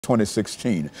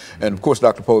2016. And of course,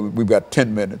 Dr. Poe, we've got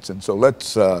 10 minutes, and so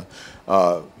let's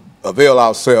avail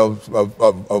ourselves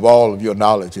of all of your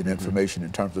knowledge and information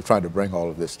in terms of trying to bring all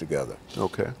of this together.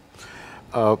 Okay.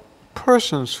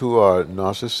 Persons who are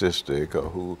narcissistic or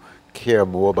who care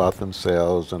more about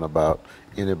themselves than about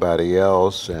anybody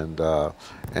else, and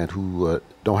who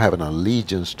don't have an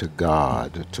allegiance to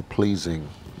God, to pleasing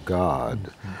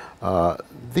God,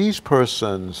 these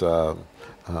persons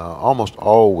almost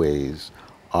always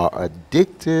are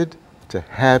addicted to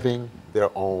having their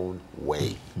own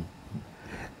way.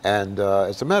 And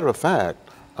as a matter of fact,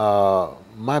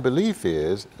 my belief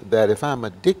is that if I'm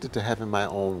addicted to having my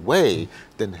own way,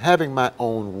 then having my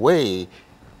own way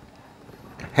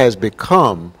has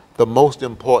become the most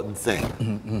important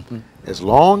thing. As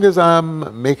long as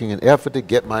I'm making an effort to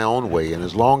get my own way, and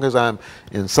as long as I'm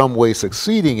in some way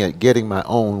succeeding at getting my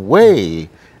own way,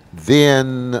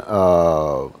 then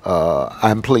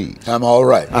I'm pleased. I'm all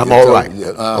right. I'm all right.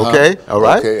 Okay? All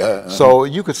right? Okay, So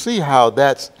you could see how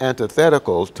that's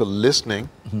antithetical to listening.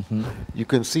 You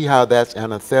can see how that's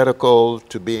antithetical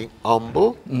to being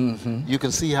humble. You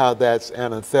can see how that's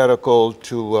antithetical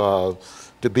to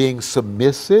being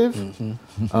submissive.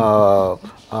 So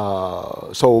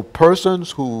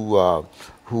persons who are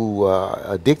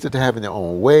addicted to having their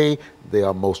own way, they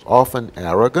are most often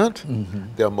arrogant.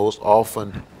 They're most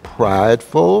often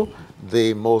prideful.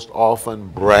 They most often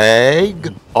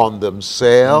brag on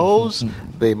themselves.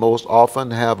 They most often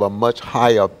have a much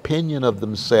higher opinion of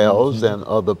themselves than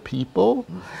other people.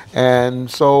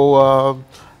 And so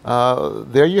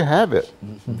there you have it.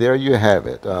 There you have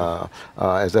it.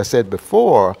 As I said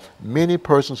before, many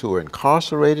persons who are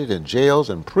incarcerated in jails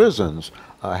and prisons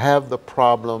have the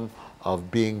problem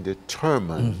of being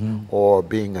determined or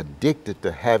being addicted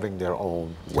to having their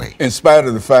own way. In spite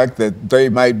of the fact that they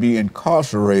might be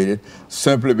incarcerated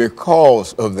simply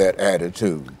because of that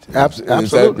attitude.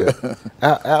 Absolutely.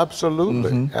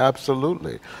 Absolutely.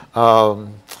 Absolutely. I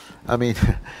mean,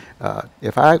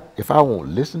 if I won't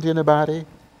listen to anybody,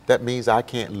 that means I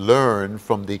can't learn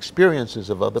from the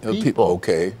experiences of other people.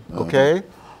 Okay. Okay?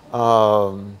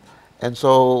 And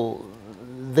so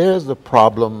there's the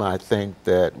problem, I think,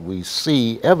 that we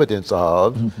see evidence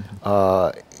of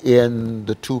in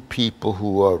the two people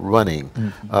who are running.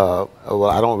 Well,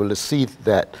 I don't really see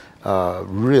that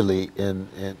really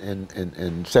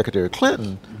in Secretary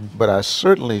Clinton, but I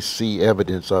certainly see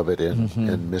evidence of it in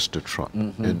Mr. Trump,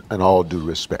 in all due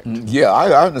respect. Yeah,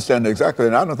 I understand exactly,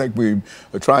 and I don't think we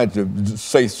are trying to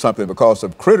say something because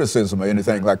of criticism or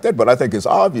anything like that, but I think it's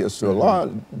obvious to a lot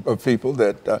of people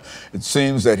that it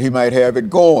seems that he might have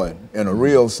it going in a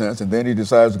real sense, and then he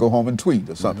decides to go home and tweet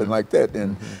or something like that,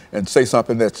 and say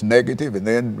something that's negative, and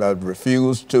then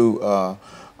refuse to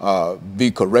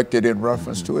be corrected in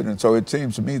reference to it. And so it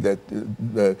seems to me that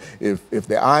if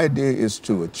the idea is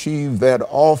to achieve that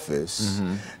office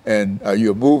and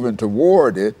you're moving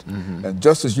toward it, and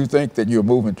just as you think that you're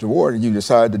moving toward it, you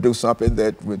decide to do something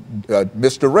that would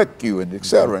misdirect you, and et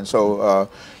cetera. And so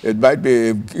it might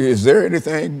be, is there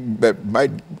anything that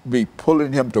might be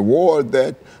pulling him toward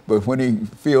that? But when he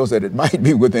feels that it might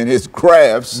be within his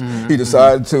grasp, he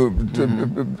decides to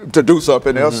do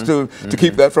something else to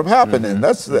keep that from happening.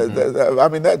 That's I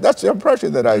mean, that's the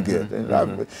impression that I get,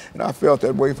 and I felt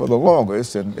that way for the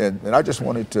longest, and I just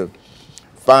wanted to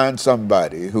find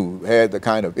somebody who had the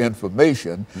kind of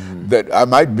information that I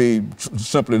might be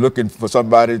simply looking for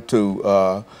somebody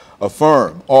to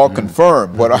affirm or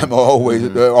confirm what I'm always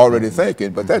already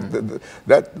thinking, but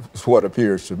that's what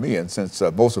appears to me. And since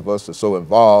most of us are so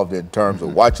involved in terms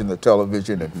of watching the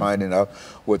television and finding out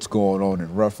what's going on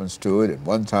in reference to it, and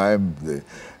one time the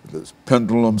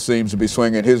pendulum seems to be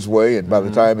swinging his way, and by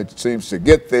the time it seems to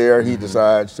get there, he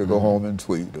decides to go home and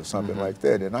tweet or something like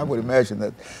that. And I would imagine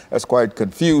that that's quite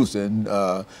confusing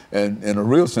and in a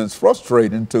real sense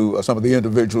frustrating to some of the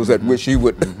individuals that wish he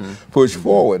would push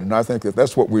forward. And I think that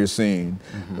that's what we're seeing,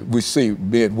 we see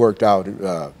being worked out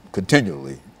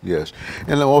continually. Yes.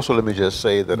 And also let me just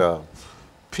say that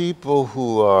people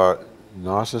who are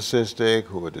narcissistic,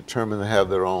 who are determined to have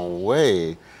their own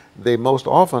way, they most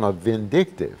often are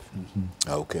vindictive.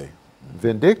 Okay.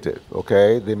 Vindictive,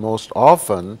 okay? They most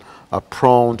often are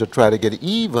prone to try to get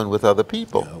even with other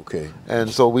people. Okay. And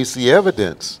so we see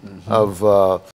evidence of